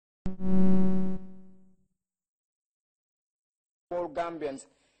All Gambians,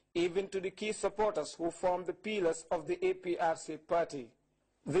 even to the key supporters who form the pillars of the APRC party.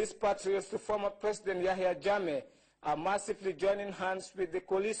 These patriots to former President Yahya Jammeh are massively joining hands with the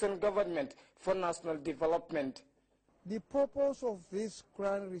coalition government for national development. The purpose of this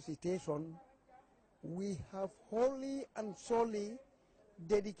Quran recitation, we have wholly and solely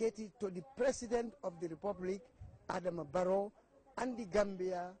dedicated to the President of the Republic, Barrow, and the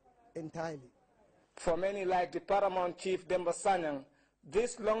Gambia entirely. For many, like the Paramount chief Demba Sanyang,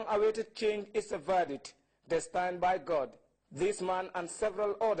 this long-awaited change is a verdict destined by God. This man and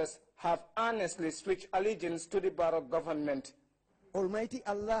several others have earnestly switched allegiance to the Barrow government. Almighty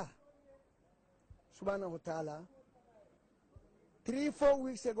Allah, subhanahu wa ta'ala, 3-4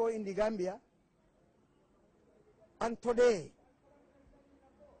 weeks ago in the Gambia, and today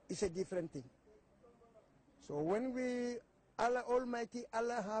is a different thing. So when Almighty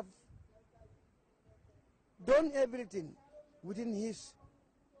Allah have done everything within His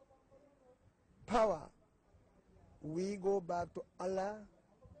power, we go back to Allah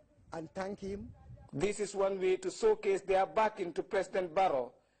and thank Him. This is one way to showcase their backing to President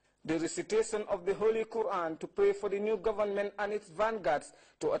Barrow, the recitation of the Holy Quran to pray for the new government and its vanguards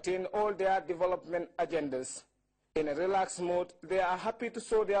to attain all their development agendas. In a relaxed mode, they are happy to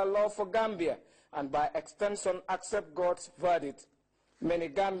show their love for Gambia and by extension accept God's verdict. Many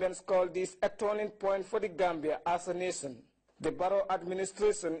Gambians call this a turning point for the Gambia as a nation. The Barrow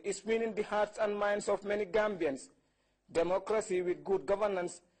administration is winning the hearts and minds of many Gambians. Democracy with good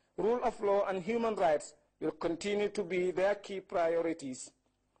governance, rule of law and human rights will continue to be their key priorities.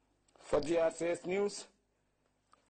 For GRCS News,